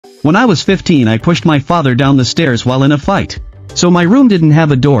When I was 15 I pushed my father down the stairs while in a fight. So my room didn't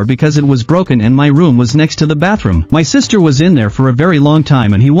have a door because it was broken and my room was next to the bathroom. My sister was in there for a very long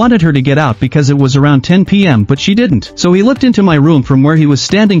time and he wanted her to get out because it was around 10 p.m. but she didn't. So he looked into my room from where he was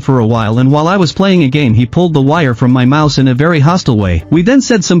standing for a while, and while I was playing a game he pulled the wire from my mouse in a very hostile way. We then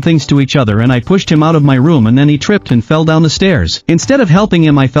said some things to each other and I pushed him out of my room, and then he tripped and fell down the stairs. Instead of helping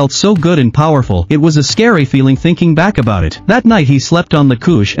him I felt so good and powerful. It was a scary feeling thinking back about it. That night he slept on the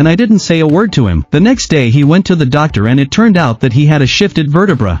couch and I didn't say a word to him. The next day he went to the doctor and it turned out that he had a shifted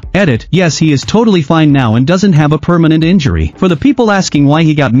vertebra. Edit. Yes, he is totally fine now and doesn't have a permanent injury. For the people asking why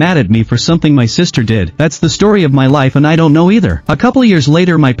he got mad at me for something my sister did, that's the story of my life and I don't know either. A couple years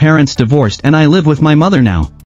later my parents divorced and I live with my mother now.